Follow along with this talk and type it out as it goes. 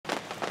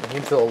You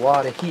can feel a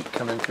lot of heat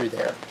coming through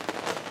there.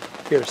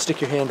 Here,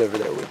 stick your hand over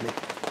there with me.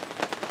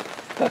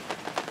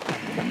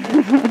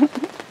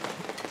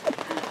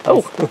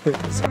 Oh!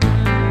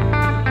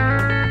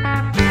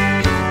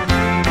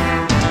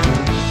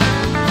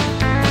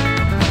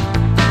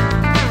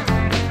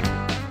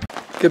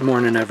 Good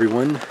morning,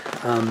 everyone.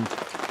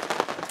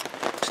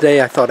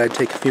 Today I thought I'd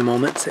take a few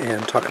moments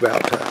and talk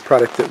about a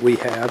product that we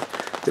have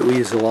that we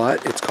use a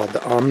lot. It's called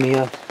the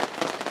Omnia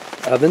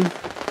oven.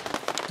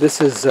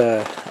 This is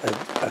a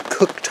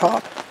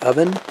cooktop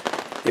oven.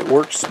 It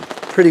works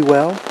pretty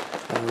well.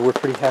 We're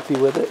pretty happy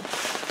with it.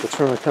 It's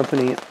from a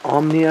company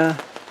Omnia,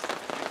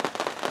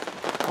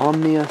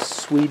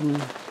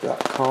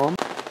 OmniaSweden.com,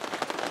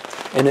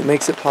 and it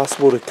makes it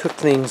possible to cook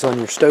things on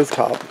your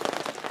stovetop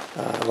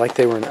like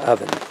they were in an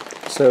oven.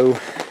 So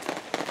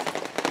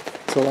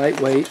it's a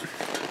lightweight.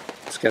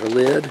 It's got a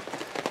lid,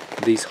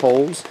 these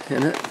holes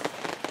in it.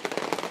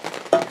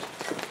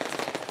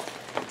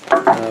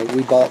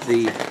 We bought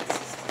the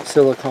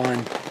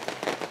silicone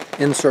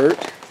insert,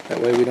 that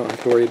way we don't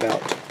have to worry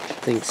about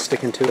things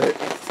sticking to it.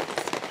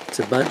 It's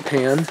a bundt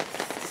pan,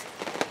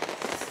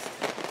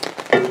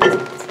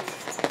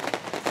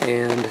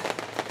 and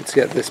it's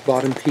got this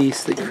bottom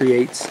piece that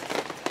creates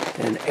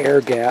an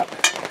air gap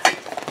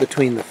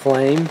between the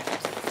flame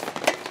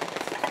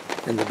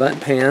and the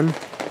bundt pan,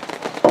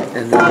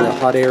 and then the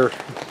hot air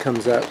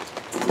comes up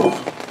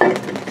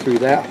through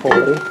that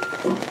hole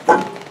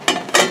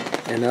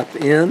and up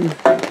in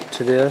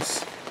to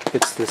this.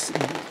 It's this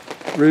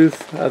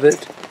roof of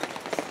it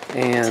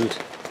and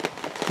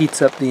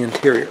heats up the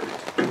interior.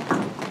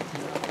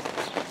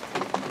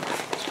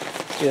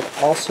 It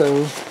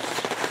also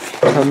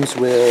comes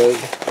with,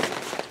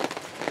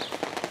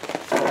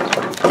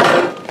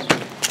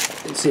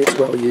 you see it's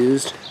well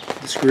used,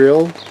 this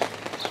grill.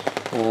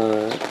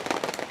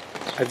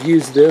 I've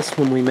used this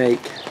when we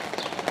make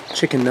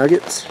chicken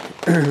nuggets,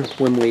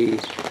 when we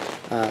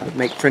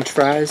make French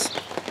fries,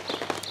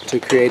 to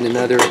create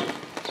another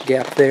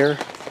gap there.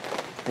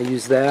 I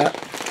use that.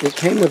 It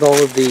came with all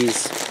of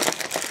these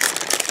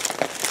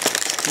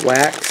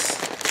wax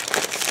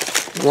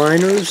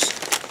liners,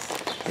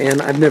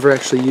 and I've never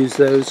actually used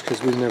those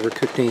because we've never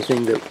cooked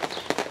anything that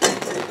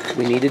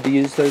we needed to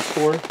use those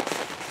for.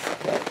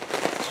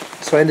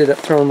 So I ended up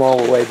throwing them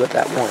all away but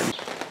that one.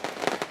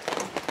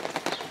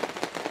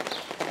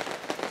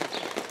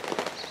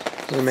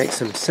 I'm going to make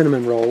some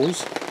cinnamon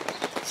rolls.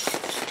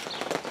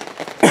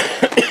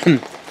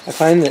 I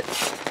find that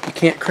you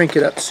can't crank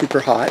it up super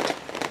hot.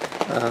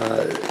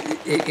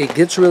 It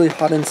gets really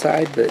hot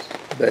inside, but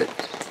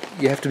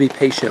you have to be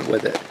patient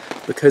with it.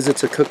 Because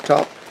it's a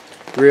cooktop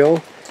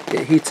grill,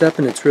 it heats up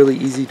and it's really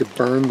easy to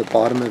burn the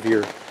bottom of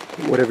your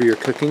whatever you're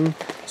cooking,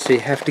 so you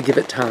have to give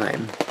it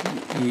time.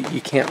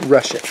 You can't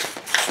rush it.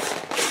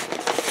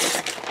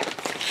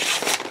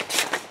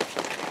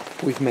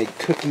 We've made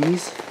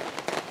cookies.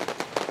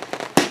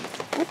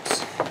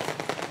 Oops.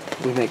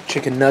 We make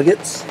chicken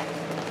nuggets.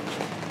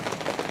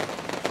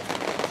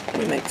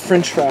 We make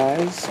French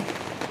fries.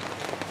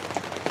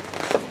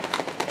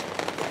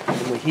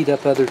 And we heat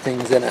up other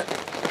things in it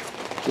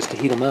just to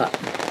heat them up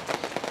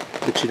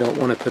that you don't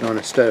want to put on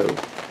a stove.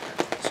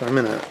 So I'm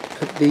going to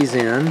put these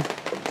in,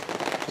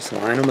 just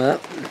line them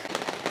up.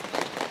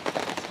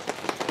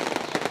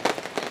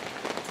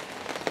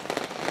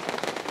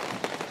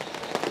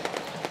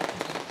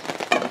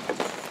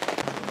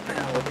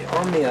 Now with the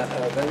Omnia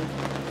oven,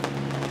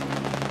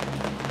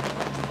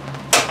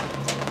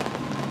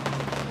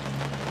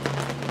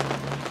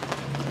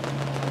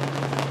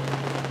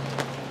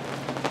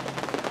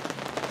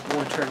 I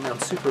want to turn it down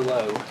super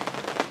low.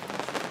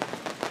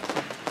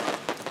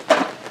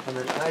 And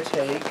then I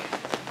take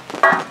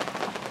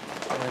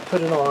and I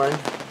put it on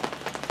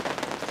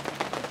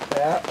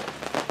that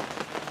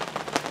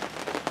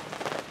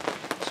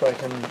so I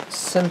can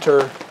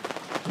center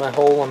my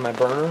hole on my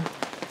burner.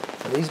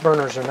 Now, these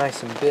burners are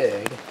nice and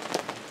big,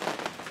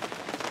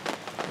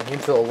 and you can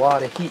feel a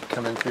lot of heat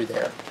coming through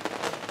there.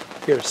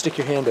 Here, stick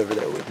your hand over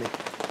there with me.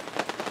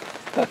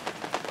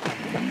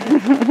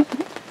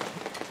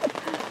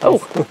 Oh,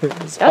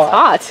 that's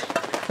hot.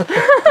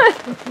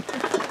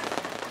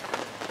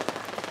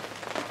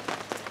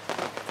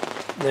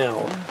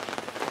 Now,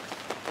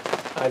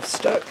 I've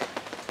stuck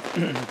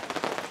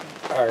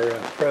our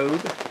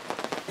probe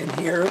in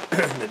here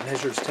that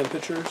measures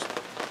temperatures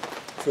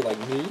for like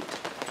meat,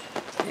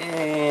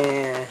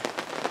 and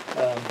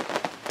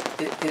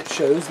it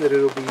shows that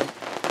it'll be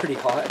pretty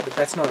hot, but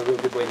that's not a real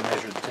good way to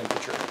measure the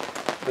temperature.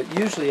 But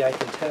usually I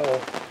can tell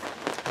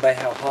by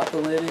how hot the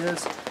lid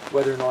is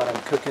whether or not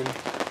I'm cooking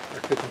or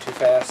cooking too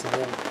fast, and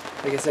then,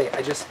 like I say,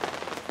 I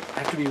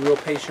have to be real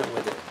patient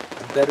with it.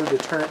 It's better to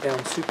turn it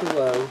down super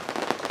low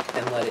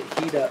and let it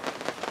heat up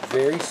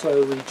very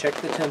slowly, check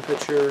the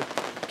temperature,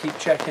 keep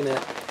checking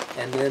it,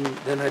 and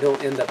then I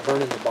don't end up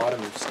burning the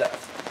bottom of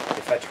stuff.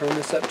 If I turn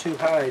this up too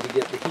high to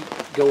get the heat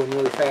going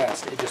really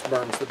fast, it just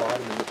burns the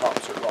bottom and the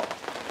tops are raw.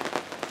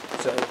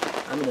 So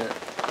I'm gonna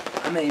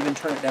even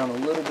turn it down a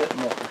little bit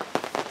more.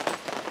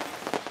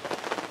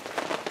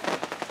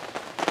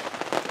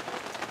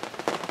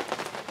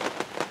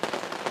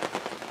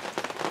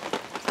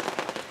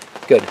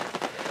 Good.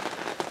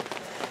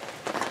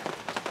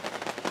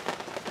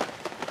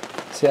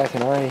 See, I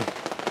can already...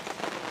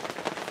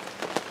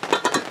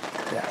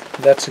 Yeah,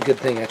 that's a good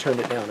thing I turned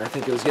it down. I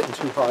think it was getting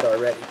too hot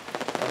already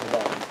on the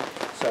bottom.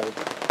 So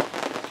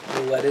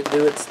we'll let it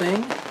do its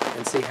thing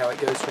and see how it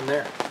goes from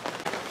there.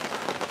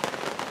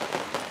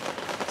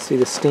 See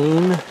the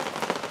steam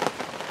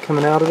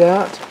coming out of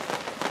that?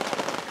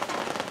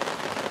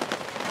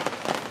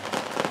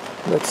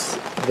 That's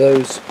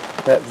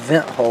that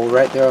vent hole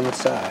right there on the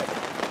side.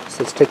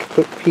 So let's take a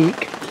quick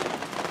peek.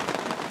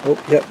 Oh,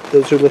 yep,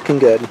 those are looking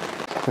good.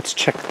 Let's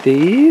check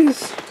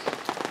these.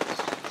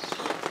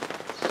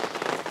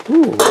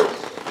 Ooh.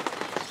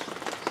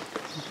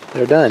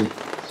 They're done.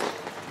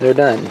 They're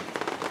done.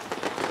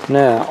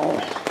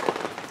 Now,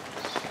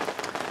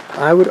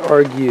 I would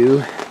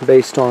argue,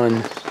 based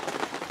on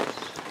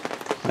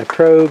my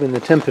probe and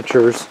the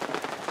temperatures,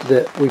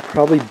 that we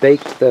probably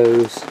baked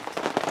those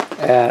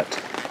at...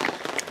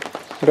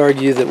 I'd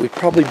argue that we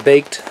probably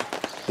baked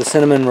the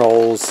cinnamon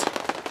rolls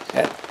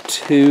at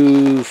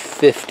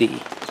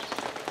 250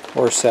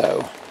 or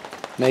so,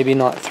 maybe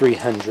not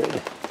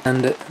 300.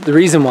 And the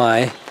reason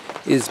why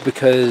is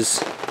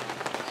because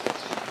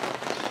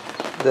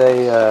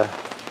they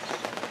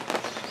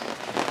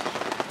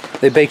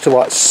baked a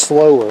lot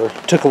slower,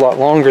 took a lot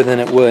longer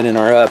than it would in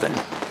our oven.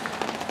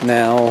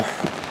 Now,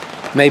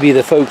 maybe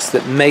the folks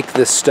that make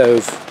this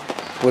stove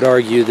would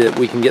argue that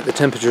we can get the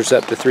temperatures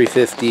up to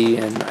 350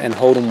 and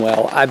hold them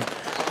well.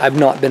 I've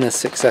not been as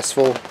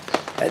successful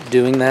at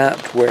doing that,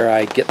 where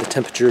I get the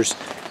temperatures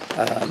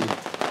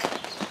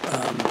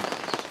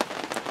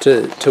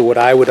to what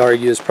I would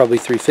argue is probably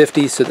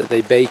 350, so that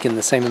they bake in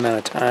the same amount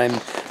of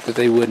time that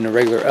they would in a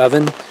regular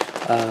oven.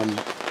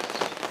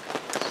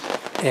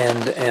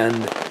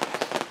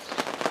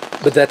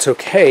 But that's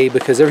okay,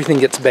 because everything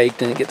gets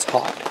baked and it gets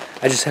hot.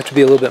 I just have to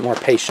be a little bit more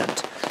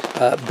patient.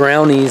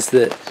 Brownies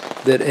that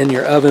in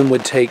your oven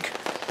would take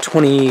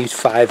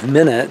 25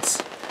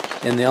 minutes,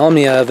 in the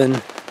Omnia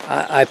oven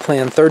I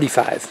plan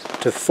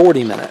 35 to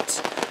 40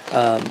 minutes.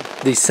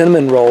 These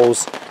cinnamon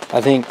rolls, I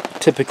think,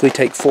 typically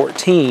take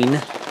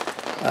 14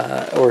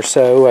 or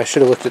so. I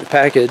should have looked at the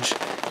package.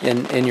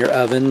 In your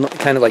oven,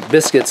 kind of like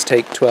biscuits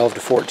take 12 to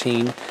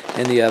 14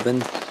 in the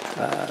oven,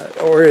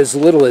 or as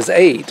little as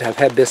 8. I've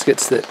had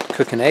biscuits that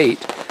cook in 8.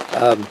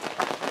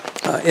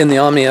 In the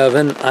Omnia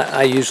oven,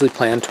 I usually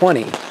plan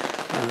 20.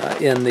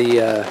 In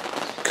the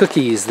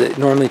cookies that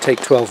normally take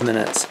 12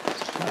 minutes,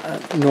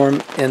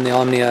 in the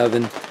Omnia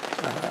oven,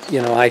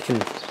 you know, I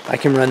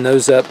can run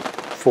those up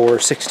for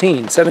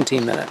 16,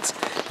 17 minutes.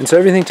 And so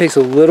everything takes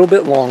a little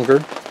bit longer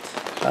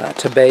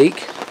to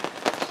bake,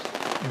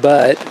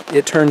 but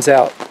it turns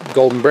out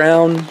golden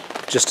brown,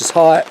 just as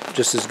hot,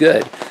 just as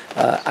good.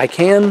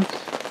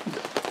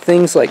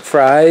 Things like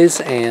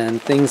fries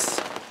and things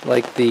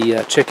like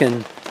the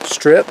chicken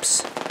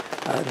strips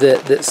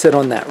that sit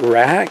on that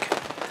rack,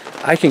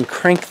 I can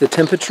crank the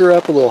temperature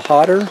up a little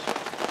hotter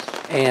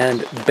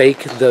and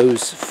bake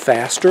those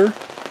faster,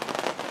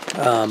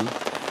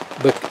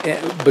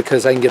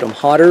 because I can get them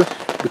hotter,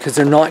 because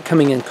they're not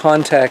coming in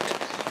contact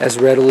as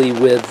readily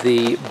with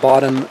the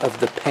bottom of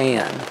the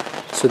pan.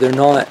 So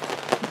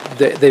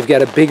they've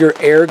got a bigger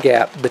air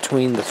gap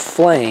between the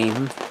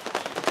flame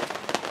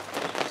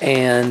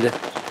and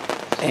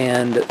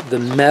the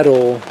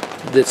metal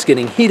that's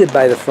getting heated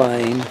by the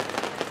flame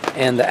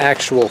and the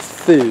actual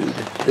food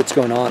that's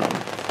going on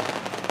them.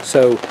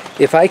 So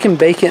if I can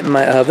bake it in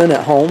my oven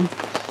at home,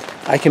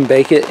 I can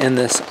bake it in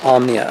this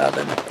Omnia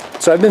oven.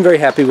 So I've been very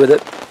happy with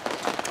it.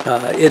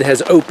 It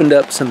has opened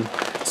up some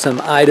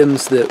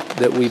items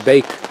that we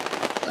bake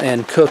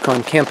and cook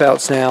on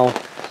campouts now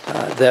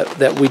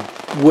that we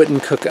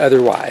wouldn't cook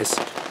otherwise.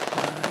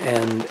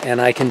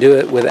 And I can do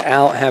it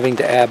without having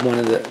to add one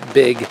of the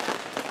big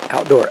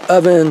outdoor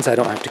ovens. I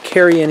don't have to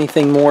carry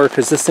anything more,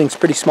 because this thing's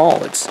pretty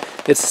small. It's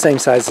the same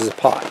size as a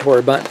pot or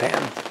a bundt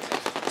pan.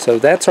 So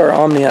that's our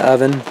Omnia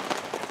oven.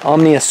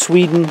 Omnia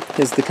Sweden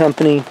is the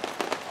company.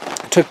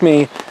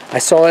 I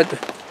saw it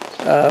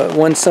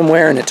once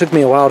somewhere, and it took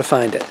me a while to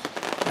find it.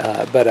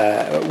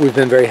 But we've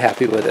been very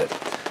happy with it.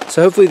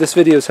 So hopefully this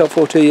video is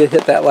helpful to you.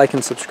 Hit that like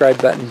and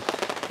subscribe button,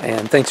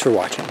 and thanks for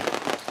watching.